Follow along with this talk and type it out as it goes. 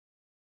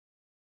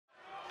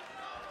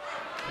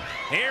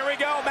Here we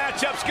go.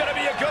 Matchup's going to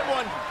be a good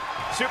one.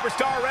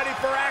 Superstar ready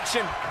for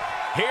action.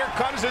 Here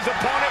comes his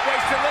opponent,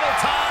 wasting little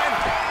time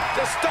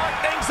to start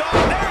things off.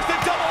 There's the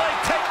double leg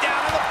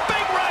takedown and the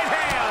big right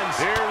hands.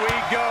 Here we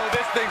go.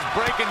 This thing's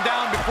breaking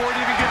down before it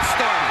even gets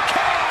started.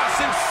 Chaos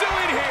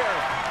ensuing here.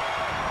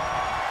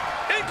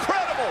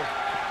 Incredible.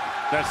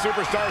 The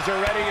superstars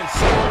are ready and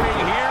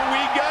soaring. Here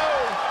we go.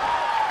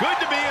 Good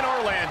to be in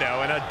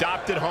Orlando, an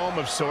adopted home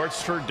of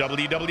sorts for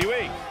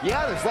WWE.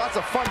 Yeah, there's lots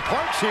of fun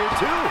parks here,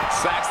 too.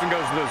 Saxton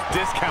goes to those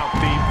discount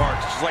theme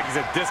parks just like he's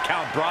a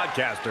discount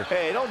broadcaster.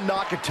 Hey, don't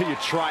knock it till you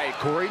try it,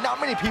 Corey. Not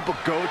many people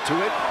go to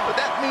it, but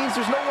that means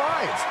there's no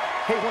lines.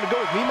 Hey, want to go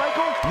with me,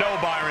 Michael? No,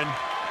 Byron.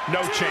 No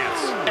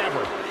chance.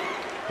 Ever.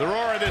 The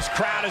roar of this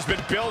crowd has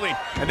been building,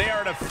 and they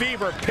are at a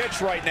fever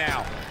pitch right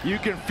now. You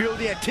can feel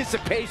the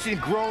anticipation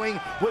growing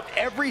with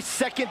every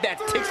second that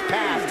ticks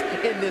past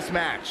in this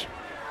match.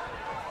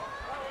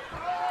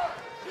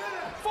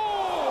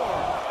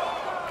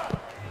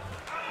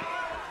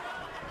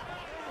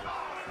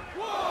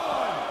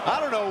 I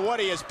don't know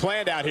what he has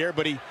planned out here,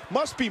 but he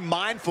must be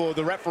mindful of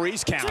the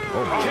referee's count. Kick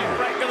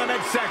right to the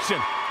midsection.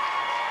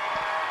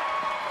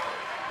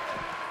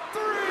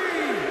 3,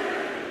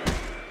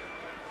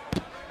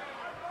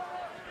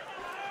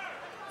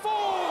 4,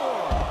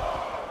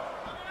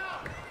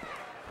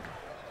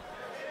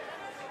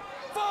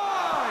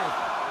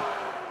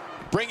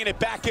 5. Bringing it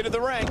back into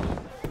the ring.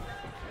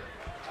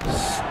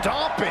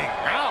 Stomping.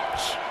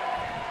 Ouch.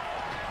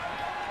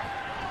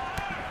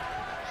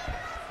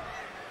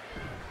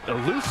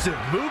 Elusive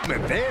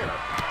movement there.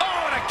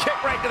 Oh, and a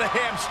kick right to the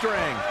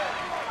hamstring.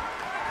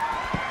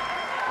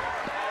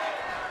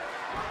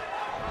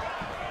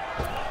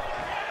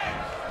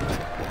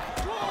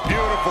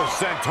 Beautiful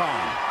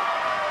senton.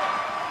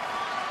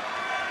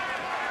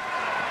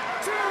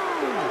 2,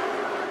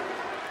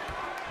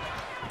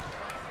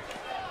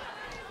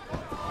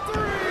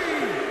 3.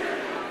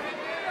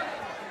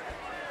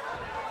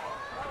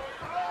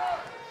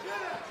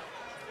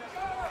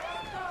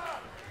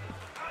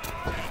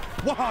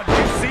 Wow, did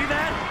you see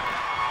that?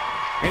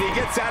 And he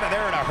gets out of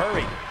there in a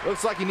hurry.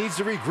 Looks like he needs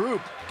to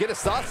regroup, get his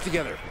thoughts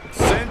together.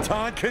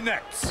 Senton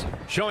connects.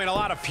 Showing a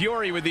lot of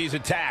fury with these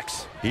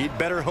attacks. He'd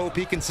better hope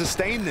he can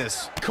sustain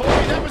this. Corey,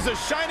 that was a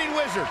shining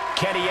wizard.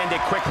 Can he end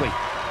it quickly?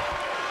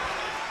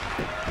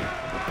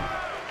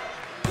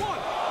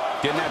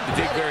 Didn't have to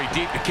dig very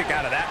deep to kick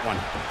out of that one.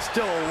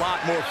 Still a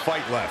lot more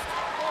fight left.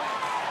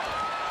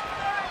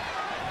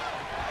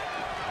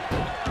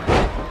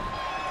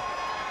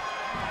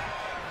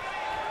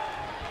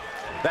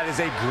 That is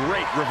a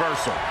great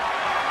reversal.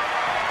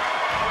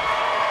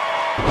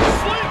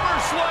 Sleeper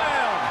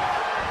slam!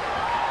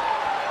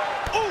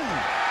 Ooh!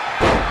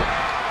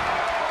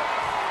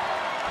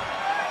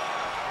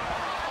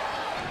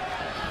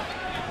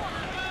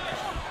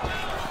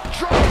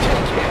 Drop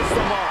kick hits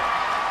the mark.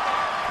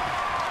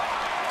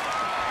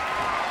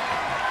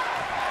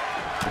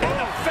 In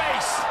the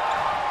face!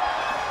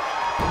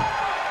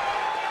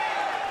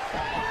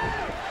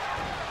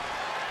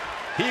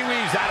 He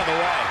weaves out of the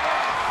way.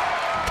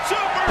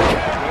 Super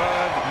kick!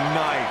 Good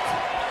night.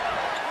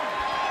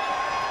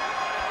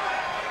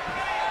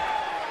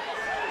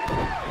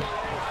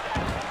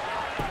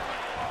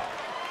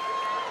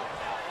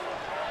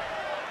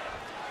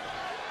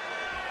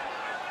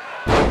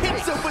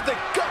 Hits him with a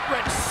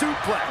gut-wrench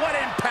suplex. What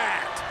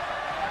impact!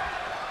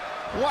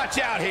 Watch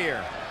out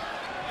here.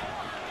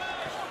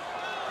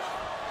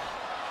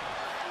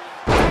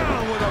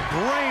 Down with a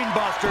brain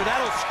buster.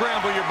 That'll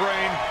scramble your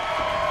brain.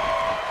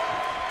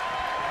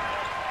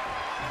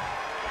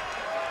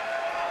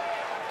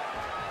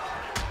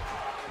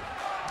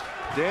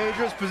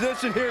 Dangerous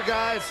position here,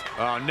 guys.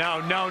 Oh, no,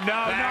 no, no,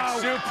 Back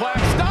no.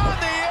 suplex on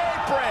the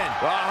apron.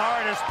 The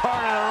hardest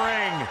part of the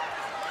ring.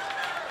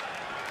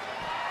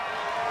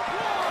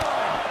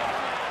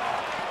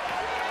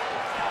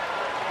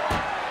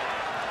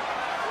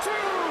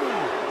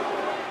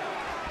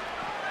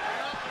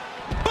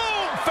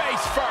 Boom!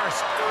 Face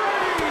first.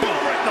 Boom!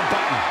 Right in the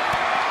button.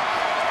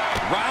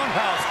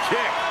 Roundhouse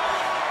kick.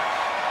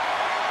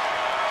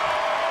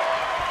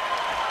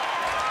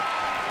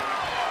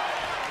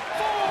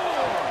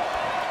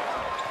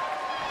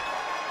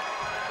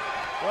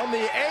 From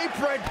the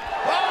apron.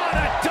 Oh, and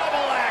a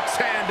double axe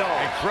handle.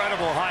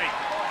 Incredible height.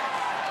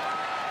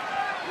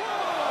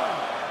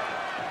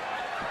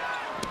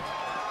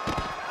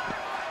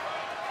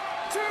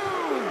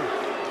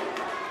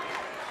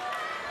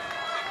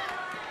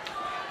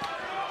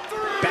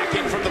 Back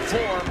in from the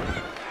floor.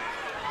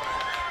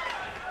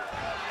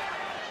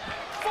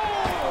 4.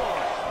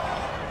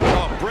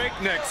 Oh,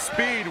 breakneck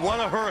speed. What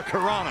a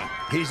hurricanrana.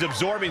 He's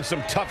absorbing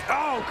some tough...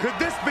 Oh, could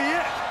this be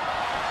it?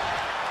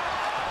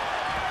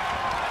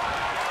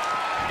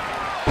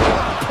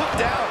 Put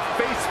down,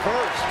 face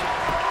first.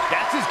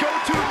 That's his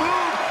go-to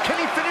move. Can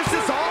he finish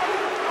this off?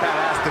 That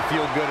has to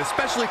feel good,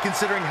 especially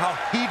considering how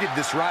heated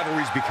this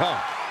rivalry's become.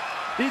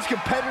 These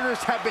competitors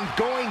have been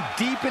going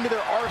deep into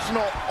their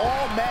arsenal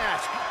all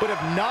match, but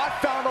have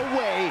not found a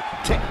way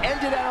to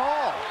end it at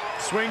all.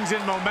 Swings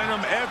in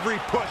momentum. Every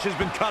push has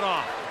been cut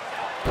off.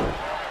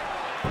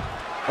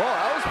 Oh,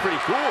 that was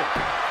pretty cool.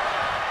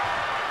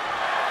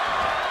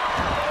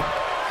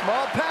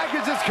 Small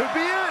package, this could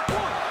be it. 1,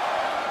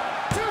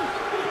 2,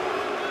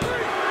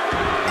 3.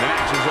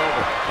 Match is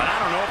over, but I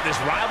don't know if this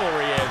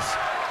rivalry is.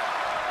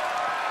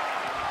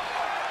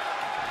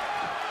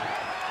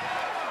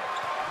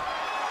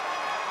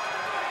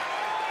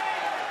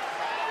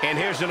 And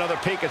here's another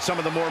peek at some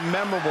of the more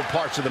memorable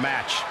parts of the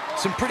match.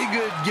 Some pretty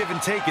good give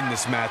and take in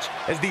this match,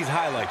 as these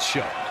highlights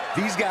show.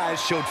 These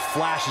guys showed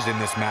flashes in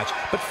this match,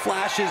 but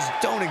flashes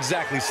don't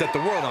exactly set the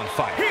world on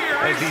fire,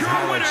 as these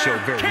highlights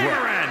showed very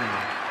well.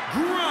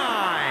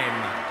 Grime.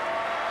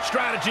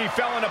 Strategy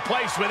fell into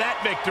place with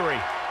that victory.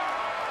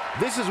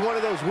 This is one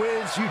of those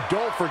wins you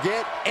don't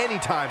forget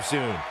anytime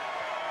soon.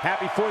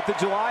 Happy 4th of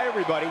July,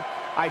 everybody.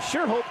 I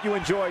sure hope you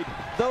enjoyed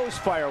those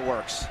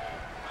fireworks.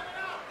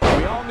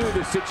 We all knew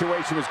this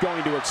situation was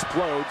going to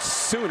explode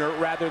sooner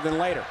rather than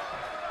later.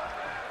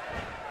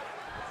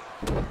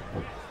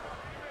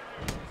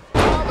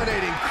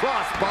 Dominating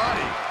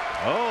crossbody.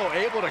 Oh,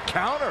 able to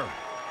counter.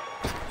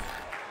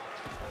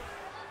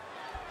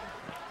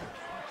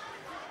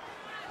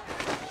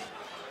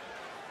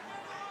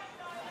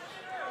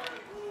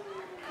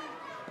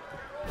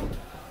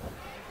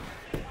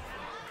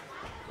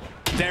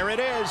 There it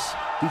is.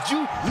 Did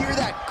you hear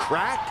that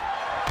crack?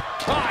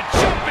 Ah,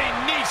 jumping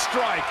knee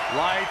strike.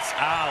 Lights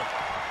out.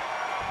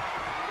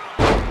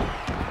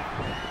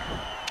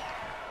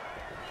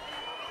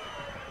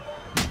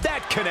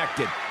 That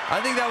connected.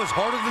 I think that was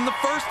harder than the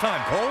first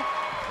time, Cole.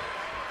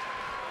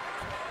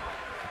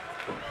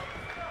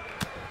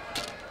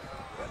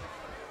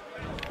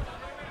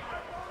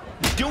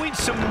 Doing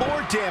some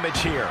more damage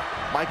here.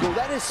 Michael,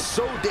 that is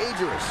so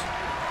dangerous.